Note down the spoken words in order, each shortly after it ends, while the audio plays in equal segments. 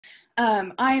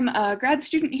I'm a grad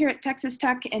student here at Texas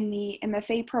Tech in the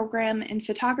MFA program in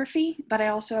photography, but I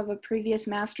also have a previous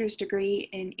master's degree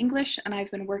in English, and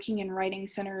I've been working in writing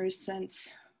centers since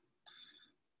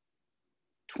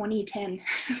 2010.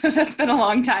 So that's been a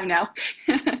long time now.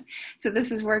 So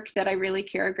this is work that I really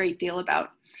care a great deal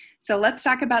about. So let's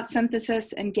talk about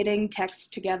synthesis and getting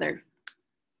text together.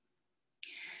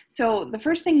 So the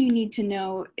first thing you need to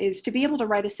know is to be able to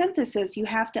write a synthesis, you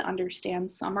have to understand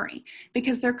summary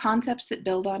because they're concepts that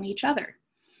build on each other.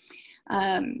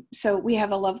 So we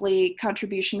have a lovely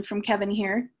contribution from Kevin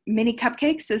here. Mini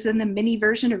cupcakes is in the mini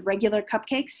version of regular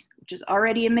cupcakes, which is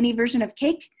already a mini version of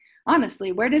cake.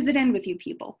 Honestly, where does it end with you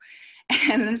people?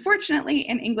 And unfortunately,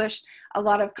 in English, a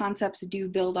lot of concepts do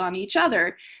build on each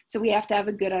other. So we have to have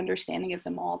a good understanding of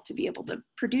them all to be able to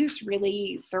produce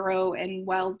really thorough and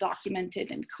well-documented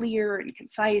and clear and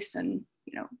concise and,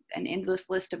 you know, an endless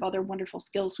list of other wonderful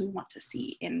skills we want to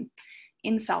see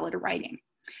in solid writing.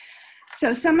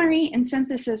 So summary and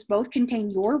synthesis both contain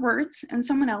your words and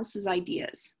someone else's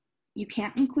ideas. You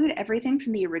can't include everything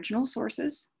from the original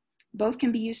sources. Both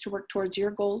can be used to work towards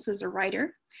your goals as a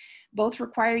writer. Both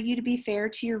require you to be fair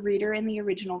to your reader and the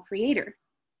original creator.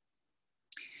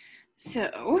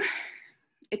 So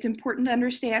it's important to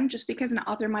understand, just because an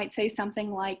author might say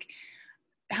something like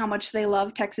how much they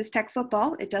love Texas Tech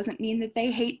football, it doesn't mean that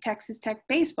they hate Texas Tech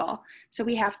baseball. So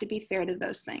we have to be fair to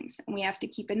those things. And we have to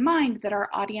keep in mind that our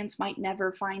audience might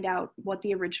never find out what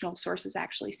the original sources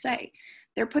actually say.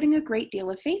 They're putting a great deal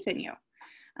of faith in you.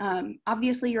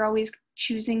 Obviously, you're always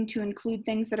choosing to include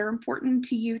things that are important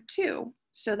to you too.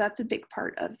 So that's a big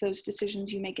part of those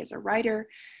decisions you make as a writer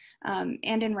and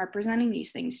in representing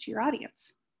these things to your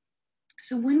audience.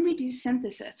 So when we do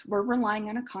synthesis, we're relying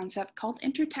on a concept called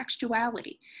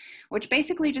intertextuality, which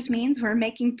basically just means we're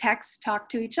making texts talk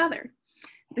to each other.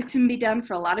 This can be done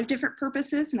for a lot of different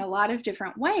purposes in a lot of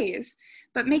different ways,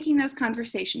 but making those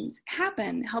conversations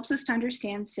happen helps us to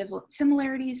understand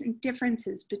similarities and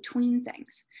differences between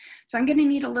things. So I'm going to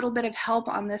need a little bit of help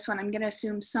on this one. I'm going to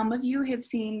assume some of you have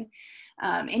seen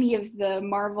any of the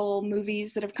Marvel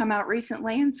movies that have come out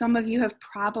recently, and some of you have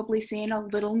probably seen a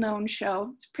little known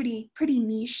show. It's pretty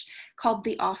niche, called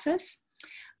The Office.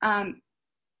 So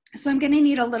I'm going to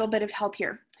need a little bit of help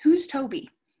here. Who's Toby?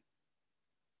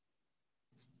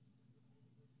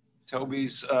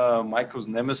 Toby's Michael's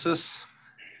nemesis.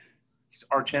 He's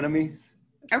arch enemy.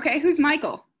 Okay, who's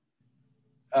Michael?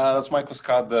 That's Michael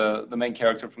Scott, the main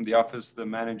character from The Office, the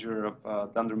manager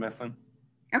of Dunder Mifflin.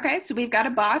 Okay, so we've got a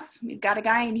boss. We've got a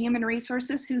guy in human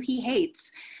resources who he hates.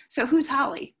 So who's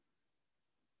Holly?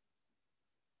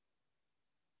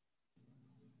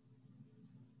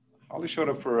 Holly showed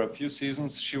up for a few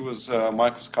seasons. She was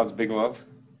Michael Scott's big love.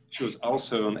 She was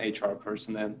also an HR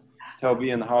person, and Toby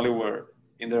and Holly were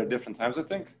in there at different times, I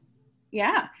think.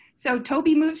 Yeah, so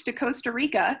Toby moves to Costa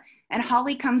Rica and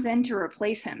Holly comes in to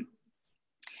replace him.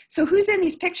 So who's in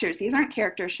these pictures? These aren't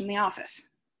characters from The Office.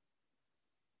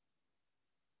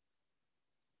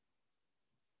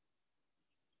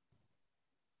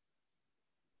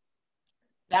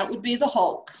 That would be the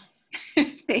Hulk.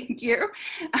 Thank you.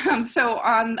 So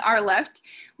on our left,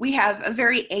 we have a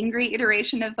very angry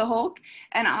iteration of the Hulk,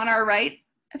 and on our right,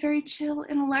 a very chill,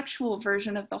 intellectual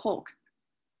version of the Hulk.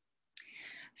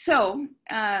 So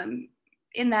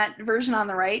in that version on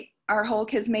the right, our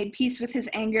Hulk has made peace with his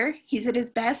anger. He's at his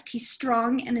best. He's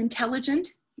strong and intelligent.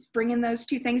 He's bringing those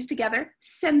two things together,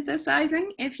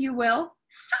 synthesizing, if you will.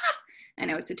 I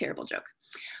know it's a terrible joke.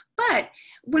 But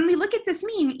when we look at this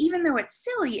meme, even though it's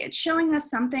silly, it's showing us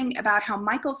something about how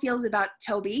Michael feels about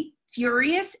Toby,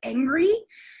 furious, angry,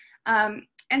 and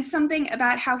something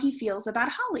about how he feels about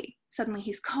Holly. Suddenly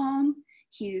he's calm,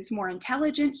 he's more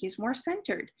intelligent, he's more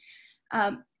centered.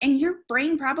 And your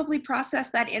brain probably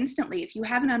processed that instantly if you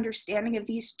have an understanding of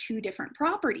these two different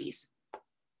properties.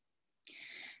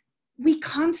 We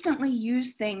constantly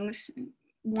use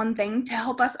one thing to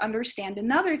help us understand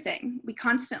another thing. We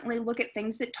constantly look at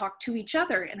things that talk to each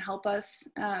other and help us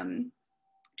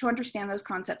to understand those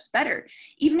concepts better.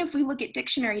 Even if we look at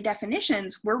dictionary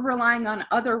definitions, we're relying on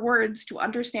other words to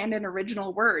understand an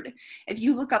original word. If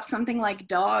you look up something like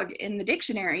dog in the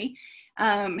dictionary,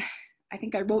 I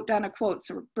think I wrote down a quote,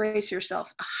 so brace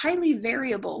yourself, a highly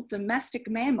variable domestic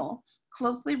mammal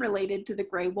closely related to the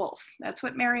gray wolf. That's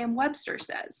what Merriam-Webster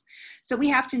says. So we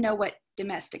have to know what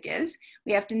domestic is.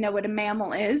 We have to know what a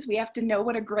mammal is. We have to know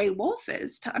what a gray wolf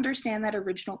is to understand that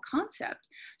original concept.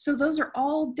 So those are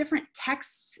all different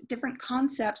texts, different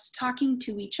concepts talking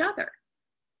to each other.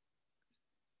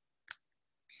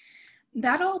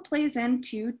 That all plays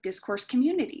into discourse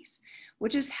communities,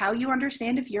 which is how you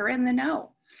understand if you're in the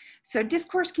know. So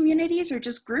discourse communities are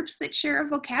just groups that share a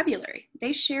vocabulary.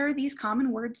 They share these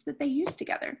common words that they use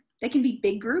together. They can be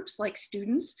big groups like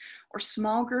students, or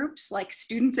small groups like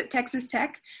students at Texas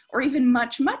Tech, or even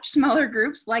much, much smaller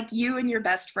groups like you and your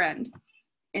best friend.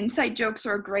 Inside jokes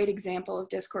are a great example of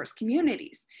discourse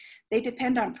communities. They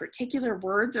depend on particular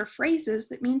words or phrases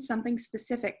that mean something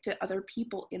specific to other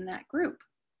people in that group.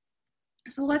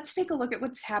 So let's take a look at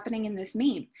what's happening in this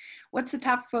meme. What's the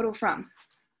top photo from?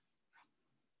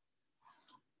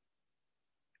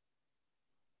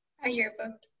 A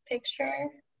yearbook picture.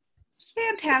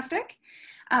 Fantastic.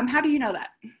 How do you know that?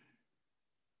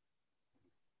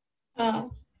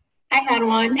 Oh, I had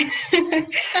one.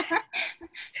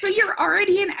 So you're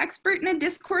already an expert in a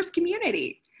discourse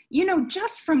community. You know,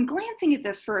 just from glancing at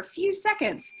this for a few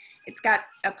seconds, it's got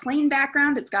a plain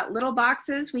background, it's got little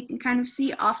boxes. We can kind of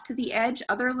see off to the edge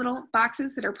other little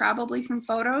boxes that are probably from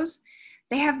photos.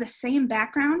 They have the same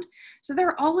background. So there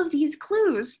are all of these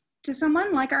clues to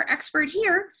someone like our expert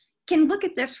here can look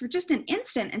at this for just an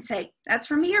instant and say, that's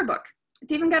from a yearbook.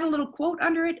 It's even got a little quote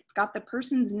under it. It's got the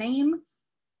person's name.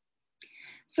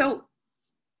 So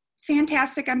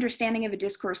fantastic understanding of a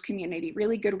discourse community,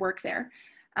 really good work there.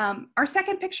 Our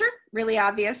second picture, really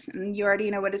obvious, and you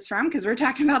already know what it's from because we're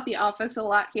talking about The Office a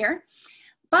lot here.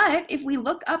 But if we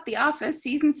look up The Office,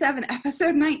 season 7,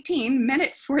 episode 19,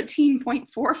 minute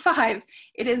 14.45,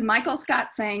 it is Michael Scott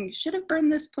saying, should have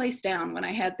burned this place down when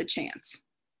I had the chance.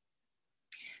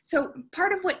 So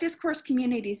part of what discourse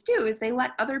communities do is they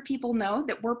let other people know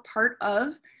that we're part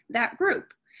of that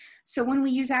group. So when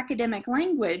we use academic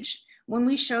language, when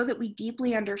we show that we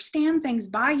deeply understand things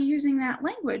by using that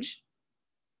language,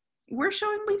 we're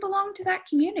showing we belong to that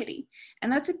community.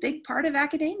 And that's a big part of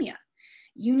academia.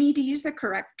 You need to use the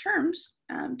correct terms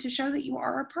to show that you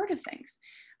are a part of things.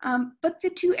 But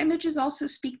the two images also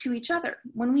speak to each other.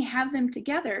 When we have them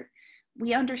together,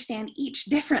 we understand each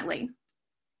differently.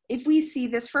 If we see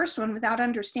this first one without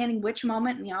understanding which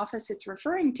moment in The Office it's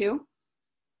referring to,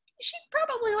 she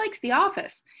probably likes The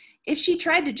Office. If she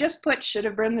tried to just put should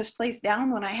have burned this place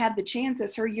down when I had the chance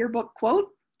as her yearbook quote,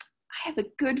 I have a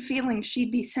good feeling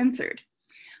she'd be censored.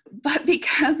 But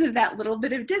because of that little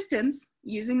bit of distance,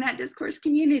 using that discourse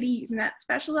community, using that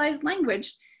specialized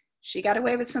language, she got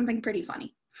away with something pretty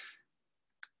funny.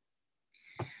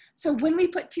 So when we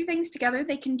put two things together,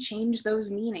 they can change those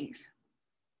meanings.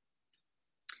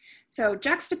 So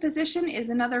juxtaposition is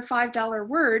another $5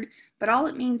 word, but all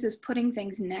it means is putting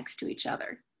things next to each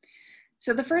other.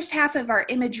 So the first half of our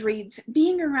image reads,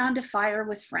 being around a fire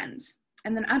with friends.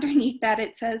 And then underneath that,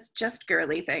 it says just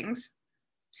girly things.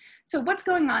 So what's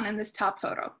going on in this top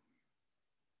photo?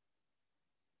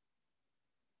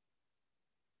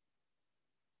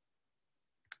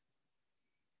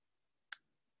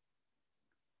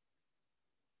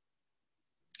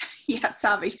 Yeah,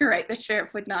 Savi, you're right. The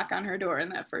sheriff would knock on her door in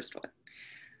that first one.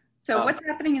 So what's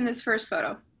happening in this first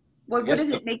photo? What does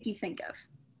it make you think of?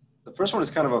 The first one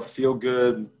is kind of a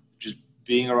feel-good, just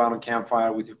being around a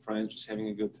campfire with your friends, just having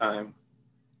a good time.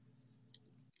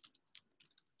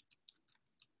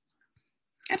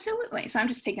 Absolutely. So I'm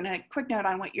just taking a quick note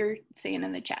on what you're saying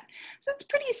in the chat. So it's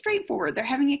pretty straightforward. They're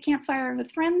having a campfire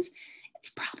with friends.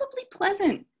 It's probably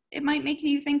pleasant. It might make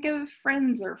you think of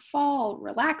friends or fall,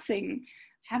 relaxing,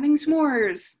 having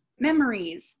s'mores,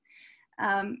 memories.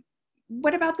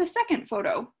 What about the second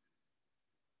photo?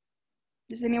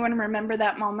 Does anyone remember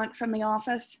that moment from The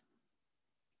Office?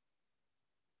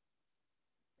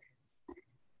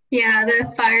 Yeah,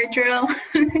 the fire drill.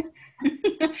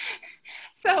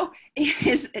 So it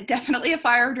is definitely a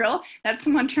fire drill. That's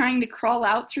someone trying to crawl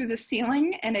out through the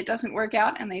ceiling and it doesn't work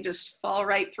out and they just fall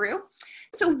right through.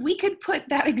 So we could put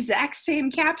that exact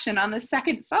same caption on the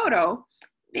second photo,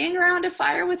 being around a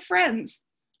fire with friends.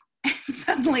 And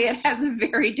suddenly it has a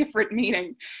very different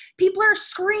meaning. People are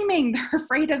screaming, they're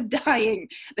afraid of dying.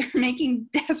 They're making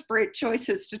desperate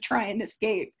choices to try and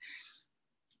escape.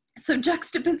 So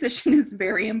juxtaposition is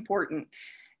very important.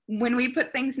 When we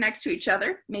put things next to each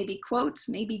other, maybe quotes,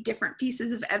 maybe different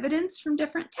pieces of evidence from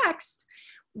different texts,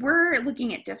 we're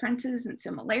looking at differences and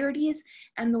similarities,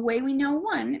 and the way we know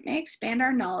one may expand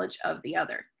our knowledge of the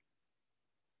other.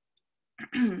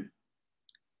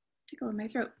 Tickle in my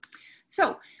throat.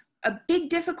 So a big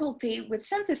difficulty with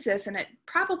synthesis, and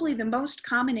probably the most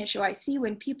common issue I see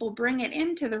when people bring it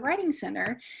into the Writing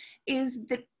Center, is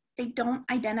that they don't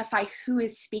identify who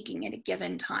is speaking at a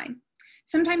given time.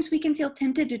 Sometimes we can feel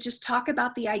tempted to just talk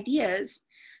about the ideas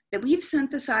that we've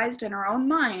synthesized in our own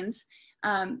minds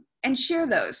and share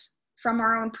those from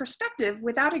our own perspective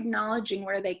without acknowledging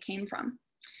where they came from.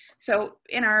 So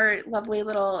in our lovely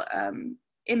little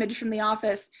image from The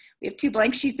Office, we have two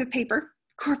blank sheets of paper.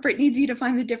 Of Corporate needs you to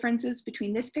find the differences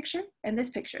between this picture, and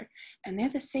they're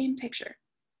the same picture.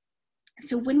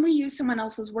 So when we use someone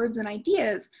else's words and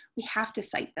ideas, we have to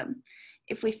cite them.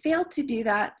 If we fail to do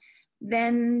that,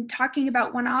 then talking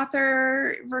about one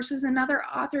author versus another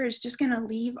author is just going to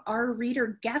leave our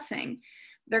reader guessing.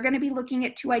 They're going to be looking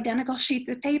at two identical sheets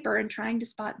of paper and trying to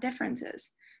spot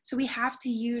differences. So we have to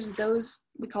use those,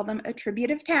 we call them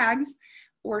attributive tags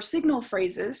or signal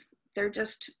phrases. They're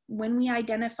just when we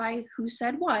identify who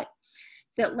said what,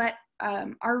 that let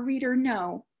our reader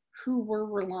know who we're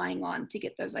relying on to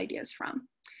get those ideas from.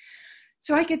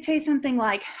 So I could say something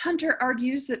like, Hunter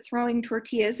argues that throwing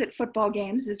tortillas at football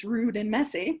games is rude and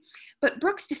messy, but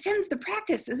Brooks defends the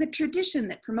practice as a tradition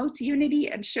that promotes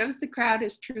unity and shows the crowd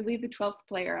is truly the 12th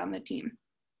player on the team.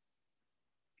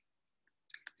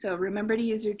 So remember to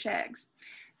use your tags.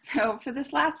 So for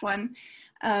this last one,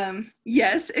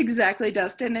 yes, exactly,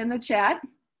 Dustin, in the chat.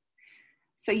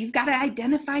 So you've got to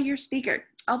identify your speaker.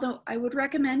 Although I would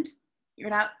recommend, you're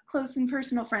not close and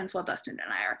personal friends, well, Dustin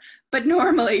and I are, but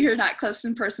normally you're not close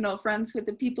and personal friends with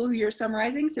the people who you're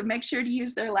summarizing, so make sure to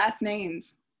use their last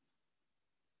names.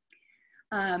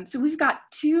 So we've got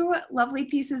two lovely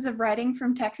pieces of writing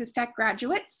from Texas Tech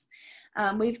graduates.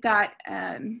 We've got,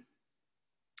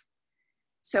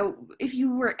 so if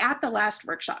you were at the last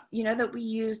workshop, you know that we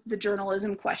used the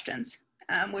journalism questions,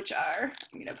 which are,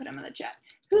 I'm gonna put them in the chat.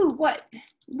 Who, what,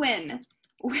 when,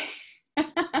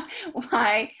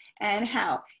 why, and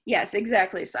how. Yes,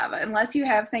 exactly, Sava. Unless you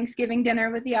have Thanksgiving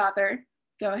dinner with the author,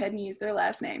 go ahead and use their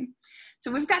last name. So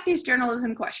we've got these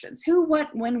journalism questions. Who, what,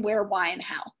 when, where, why, and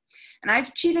how. And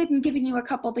I've cheated and given you a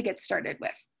couple to get started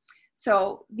with.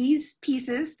 So these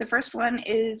pieces, the first one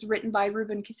is written by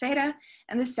Ruben Quesada,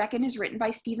 and the second is written by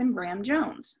Stephen Graham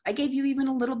Jones. I gave you even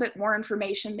a little bit more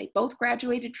information. They both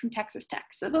graduated from Texas Tech,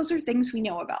 so those are things we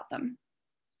know about them.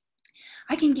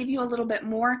 I can give you a little bit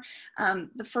more.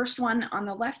 The first one on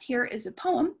the left here is a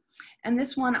poem, and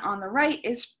this one on the right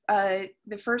is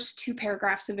the first two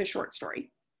paragraphs of a short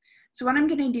story. So what I'm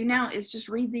going to do now is just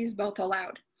read these both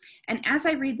aloud. And as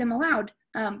I read them aloud,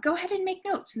 go ahead and make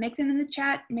notes. Make them in the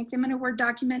chat, make them in a Word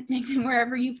document, make them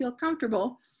wherever you feel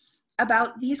comfortable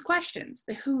about these questions,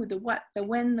 the who, the what, the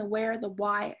when, the where, the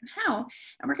why, and how.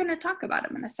 And we're going to talk about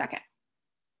them in a second.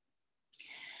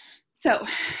 So,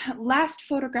 Last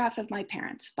Photograph of My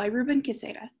Parents by Ruben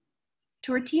Quesada.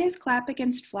 Tortillas clap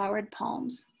against flowered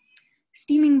palms.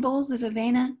 Steaming bowls of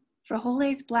avena,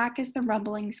 frijoles black as the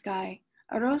rumbling sky.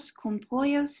 Arroz con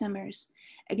pollo simmers.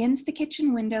 Against the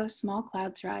kitchen window, small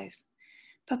clouds rise.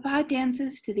 Papa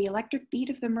dances to the electric beat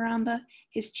of the marimba,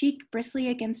 his cheek bristly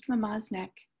against Mama's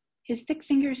neck. His thick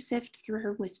fingers sift through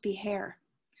her wispy hair.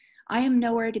 I am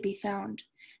nowhere to be found,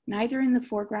 neither in the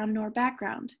foreground nor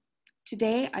background.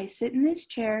 Today, I sit in this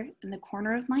chair in the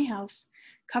corner of my house,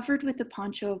 covered with a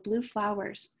poncho of blue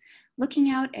flowers, looking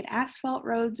out at asphalt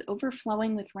roads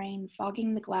overflowing with rain,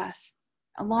 fogging the glass.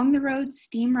 Along the road,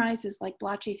 steam rises like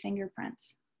blotchy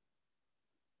fingerprints.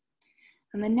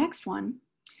 And the next one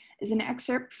is an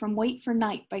excerpt from Wait for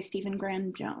Night by Stephen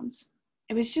Graham Jones.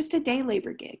 It was just a day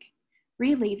labor gig.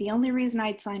 Really, the only reason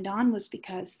I'd signed on was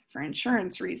because, for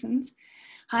insurance reasons,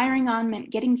 hiring on meant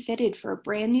getting fitted for a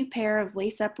brand new pair of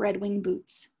lace-up Red Wing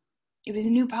boots. It was a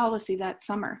new policy that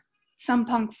summer. Some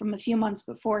punk from a few months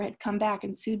before had come back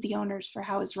and sued the owners for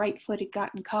how his right foot had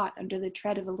gotten caught under the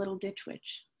tread of a little ditch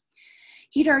witch.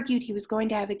 He'd argued he was going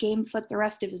to have a game foot the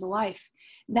rest of his life,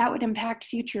 and that would impact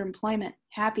future employment,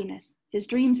 happiness, his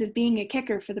dreams of being a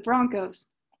kicker for the Broncos,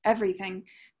 everything,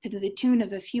 to the tune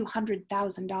of a few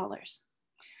 $100,000.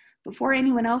 Before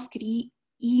anyone else could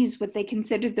ease what they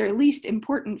considered their least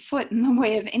important foot in the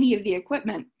way of any of the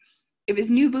equipment, it was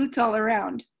new boots all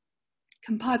around.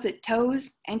 Composite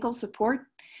toes, ankle support,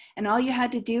 and all you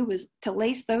had to do was to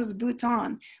lace those boots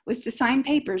on, was to sign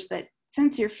papers that,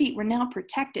 since your feet were now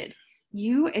protected,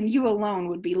 you and you alone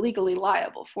would be legally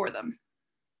liable for them.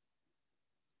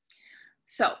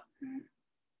 So,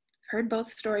 heard both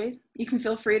stories. You can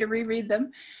feel free to reread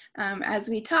them as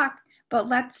we talk, but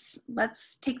let's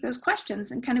take those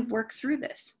questions and kind of work through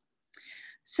this.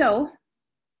 So,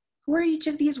 who are each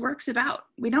of these works about?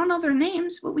 We don't know their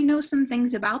names, but we know some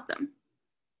things about them.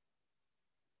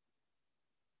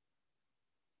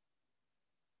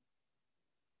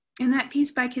 In that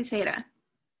piece by Quesada,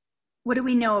 what do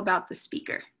we know about the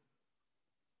speaker?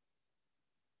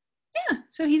 Yeah,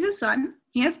 so he's a son.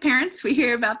 He has parents. We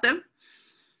hear about them.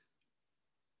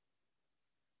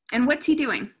 And what's he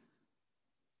doing?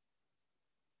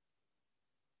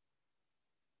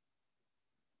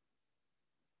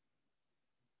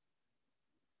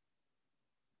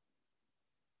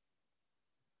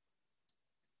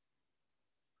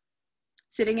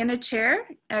 Sitting in a chair.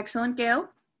 Excellent, Gail.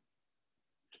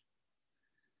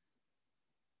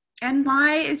 And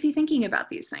why is he thinking about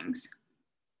these things?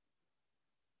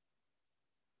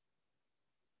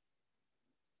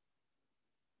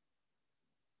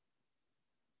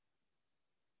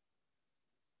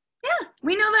 Yeah,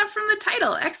 we know that from the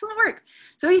title. Excellent work.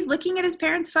 So he's looking at his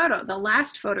parents' photo, the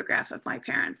last photograph of my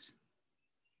parents.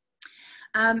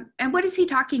 And what is he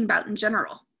talking about in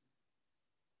general?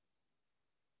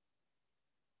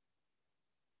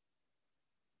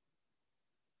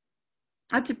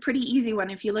 That's a pretty easy one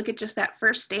if you look at just that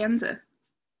first stanza.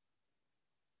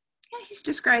 Yeah, he's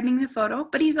describing the photo,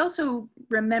 but he's also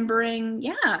remembering,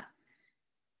 yeah,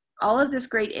 all of this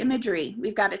great imagery.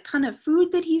 We've got a ton of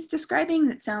food that he's describing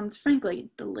that sounds frankly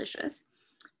delicious.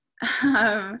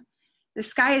 The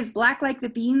sky is black like the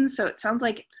beans, so it sounds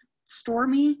like it's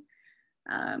stormy.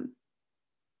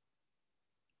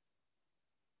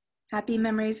 Happy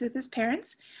memories with his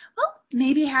parents. Well,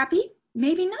 maybe happy,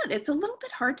 maybe not. It's a little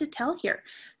bit hard to tell here.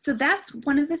 So that's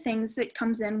one of the things that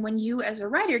comes in when you as a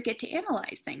writer get to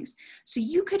analyze things. So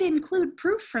you could include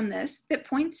proof from this that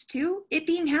points to it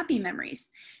being happy memories.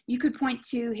 You could point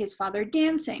to his father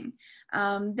dancing,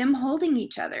 them holding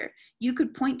each other. You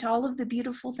could point to all of the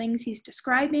beautiful things he's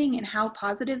describing and how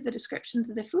positive the descriptions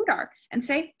of the food are and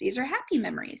say, these are happy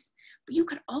memories. But you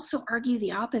could also argue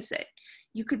the opposite.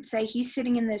 You could say he's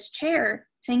sitting in this chair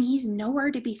saying he's nowhere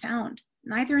to be found,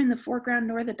 neither in the foreground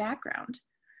nor the background.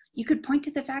 You could point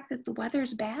to the fact that the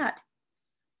weather's bad.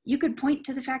 You could point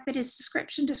to the fact that his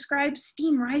description describes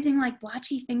steam rising like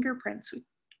blotchy fingerprints,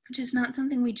 which is not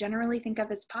something we generally think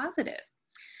of as positive.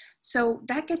 So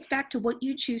that gets back to what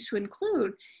you choose to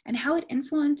include and how it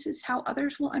influences how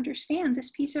others will understand this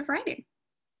piece of writing.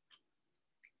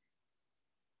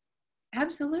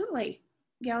 Absolutely.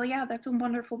 Yeah, that's a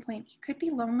wonderful point. He could be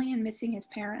lonely and missing his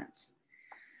parents.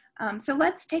 So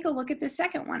let's take a look at the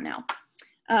second one now.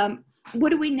 What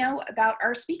do we know about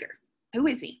our speaker? Who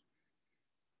is he?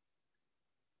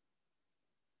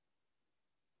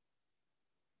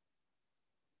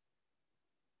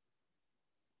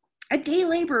 A day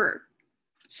laborer.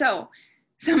 So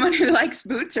someone who likes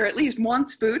boots, or at least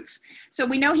wants boots. So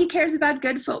we know he cares about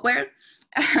good footwear.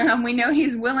 We know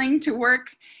he's willing to work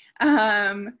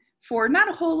for not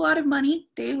a whole lot of money.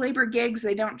 Day labor gigs,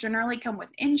 they don't generally come with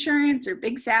insurance or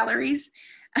big salaries.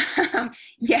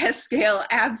 Yes, Gail,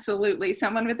 absolutely.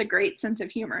 Someone with a great sense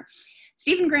of humor.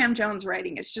 Stephen Graham Jones'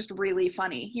 writing is just really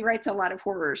funny. He writes a lot of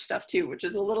horror stuff too, which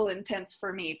is a little intense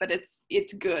for me, but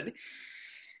it's good.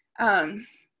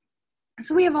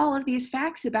 So we have all of these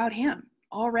facts about him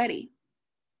already.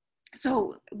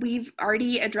 So we've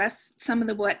already addressed some of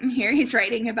the what in here. He's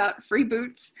writing about free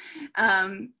boots.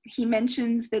 He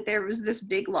mentions that there was this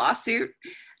big lawsuit.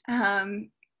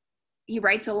 He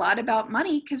writes a lot about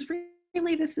money because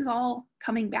really this is all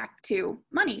coming back to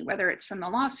money, whether it's from the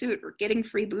lawsuit or getting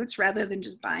free boots rather than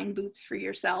just buying boots for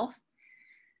yourself.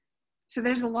 So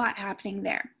there's a lot happening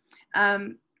there.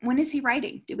 When is he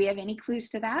writing? Do we have any clues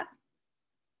to that?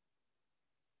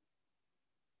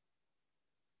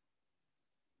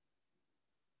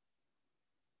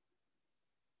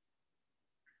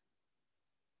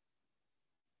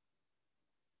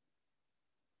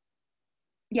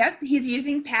 Yep, he's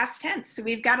using past tense. So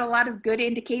we've got a lot of good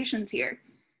indications here.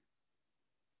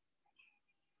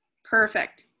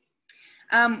 Perfect.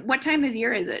 What time of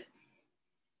year is it?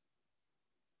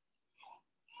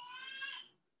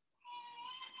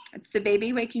 It's the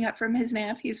baby waking up from his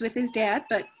nap. He's with his dad,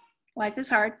 but life is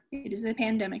hard. It is a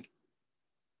pandemic.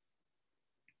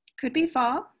 Could be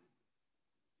fall.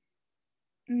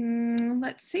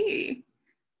 Let's see.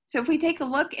 So if we take a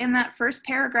look in that first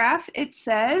paragraph, it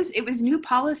says it was new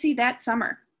policy that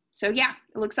summer. So yeah,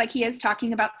 it looks like he is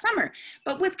talking about summer.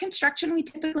 But with construction, we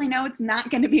typically know it's not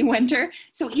going to be winter.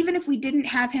 So even if we didn't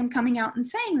have him coming out and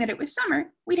saying that it was summer,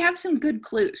 we'd have some good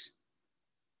clues.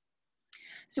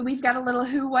 So we've got a little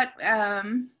who, what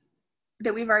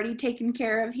that we've already taken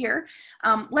care of here.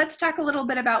 Let's talk a little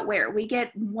bit about where. We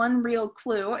get one real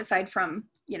clue, aside from,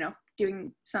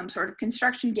 doing some sort of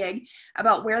construction gig,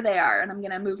 about where they are. And I'm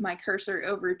going to move my cursor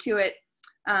over to it.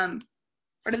 Where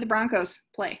do the Broncos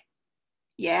play?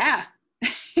 Yeah.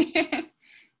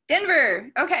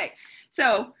 Denver. Okay.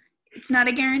 So it's not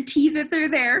a guarantee that they're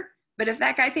there, but if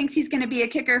that guy thinks he's going to be a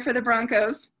kicker for the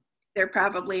Broncos, they're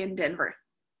probably in Denver.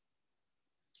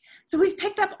 So we've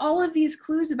picked up all of these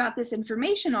clues about this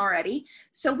information already.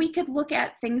 So we could look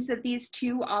at things that these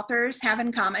two authors have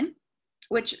in common,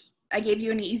 which I gave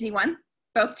you an easy one,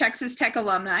 both Texas Tech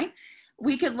alumni.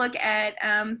 We could look at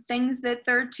things that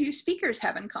their two speakers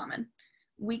have in common.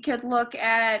 We could look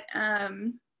at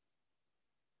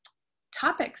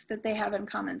topics that they have in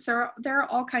common. So there are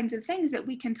all kinds of things that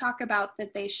we can talk about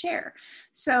that they share.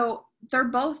 So they're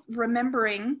both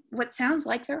remembering what sounds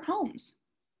like their homes.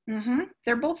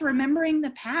 They're both remembering the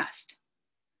past.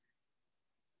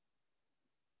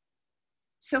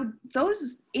 So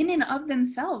those in and of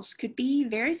themselves could be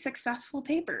very successful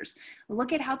papers.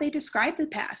 Look at how they describe the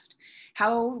past,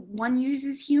 how one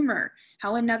uses humor,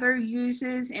 how another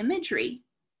uses imagery.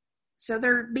 So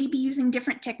they're maybe using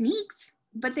different techniques,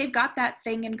 but they've got that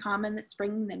thing in common that's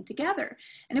bringing them together.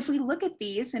 And if we look at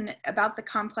these and about the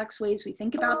complex ways we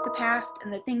think about the past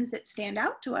and the things that stand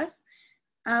out to us,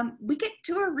 we get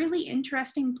to a really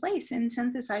interesting place in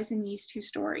synthesizing these two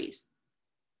stories.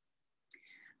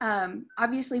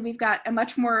 Obviously, we've got a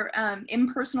much more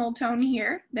impersonal tone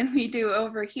here than we do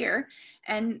over here.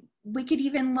 And we could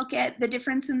even look at the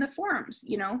difference in the forms.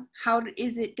 You know, how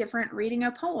is it different reading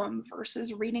a poem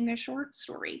versus reading a short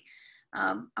story?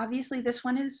 Obviously, this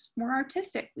one is more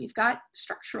artistic. We've got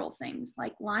structural things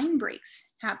like line breaks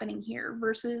happening here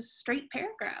versus straight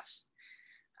paragraphs.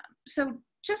 So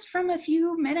just from a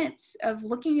few minutes of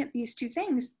looking at these two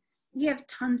things, we have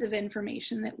tons of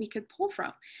information that we could pull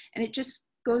from. And it just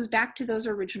goes back to those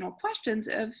original questions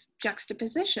of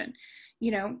juxtaposition.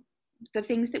 You know, the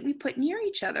things that we put near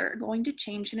each other are going to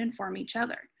change and inform each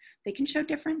other. They can show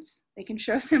difference, they can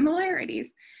show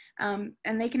similarities, and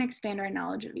they can expand our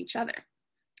knowledge of each other.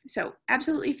 So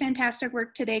absolutely fantastic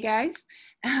work today, guys.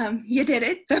 You did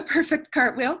it, the perfect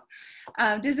cartwheel.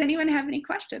 Does anyone have any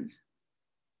questions?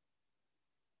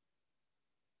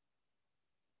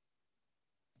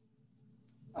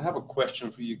 I have a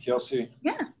question for you, Kelsey.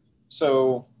 Yeah.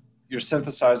 So you're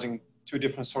synthesizing two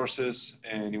different sources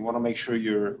and you want to make sure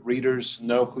your readers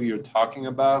know who you're talking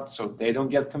about so they don't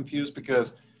get confused,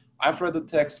 because I've read the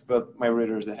text, but my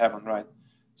readers, they haven't, right?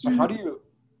 So how do you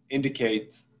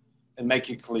indicate and make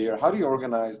it clear? How do you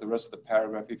organize the rest of the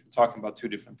paragraph if you're talking about two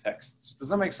different texts? Does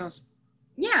that make sense?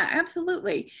 Yeah,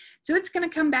 absolutely. So it's going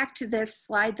to come back to this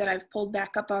slide that I've pulled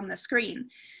back up on the screen.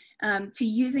 To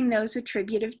using those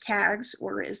attributive tags,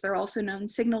 or as they're also known,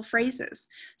 signal phrases.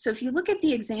 So if you look at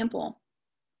the example,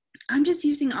 I'm just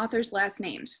using authors' last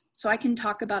names so I can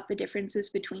talk about the differences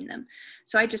between them.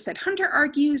 So I just said Hunter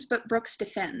argues, but Brooks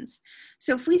defends.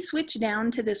 So if we switch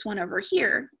down to this one over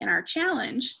here in our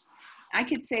challenge, I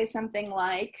could say something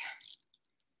like,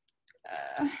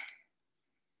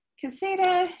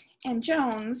 Quesada and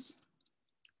Jones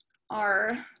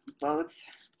are both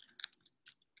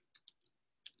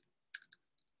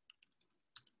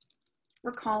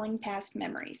recalling past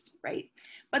memories, right?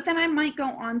 But then I might go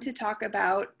on to talk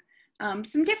about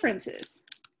some differences.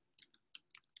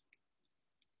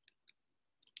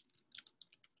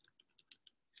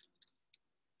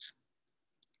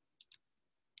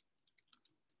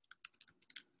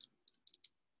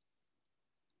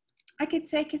 I could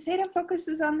say Quesada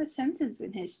focuses on the senses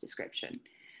in his description.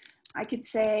 I could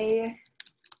say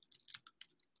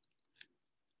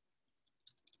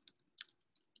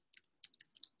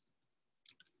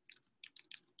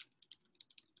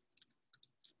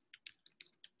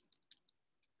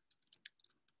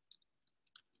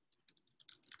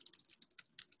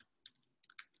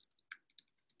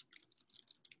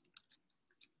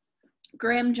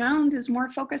Graham Jones is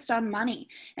more focused on money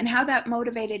and how that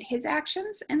motivated his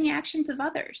actions and the actions of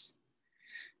others.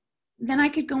 Then I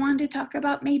could go on to talk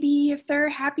about maybe if they're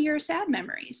happy or sad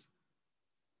memories.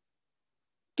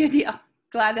 Good deal.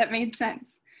 Glad that made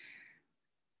sense.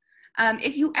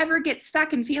 If you ever get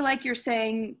stuck and feel like you're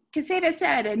saying Quesada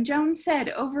said and Jones said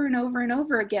over and over and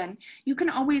over again, you can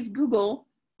always Google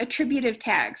attributive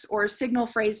tags or signal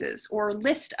phrases or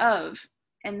list of,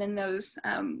 and then those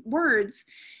words,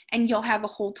 and you'll have a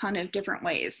whole ton of different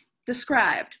ways.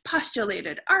 Described,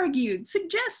 postulated, argued,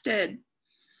 suggested.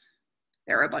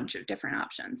 There are a bunch of different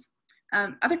options.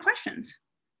 Other questions?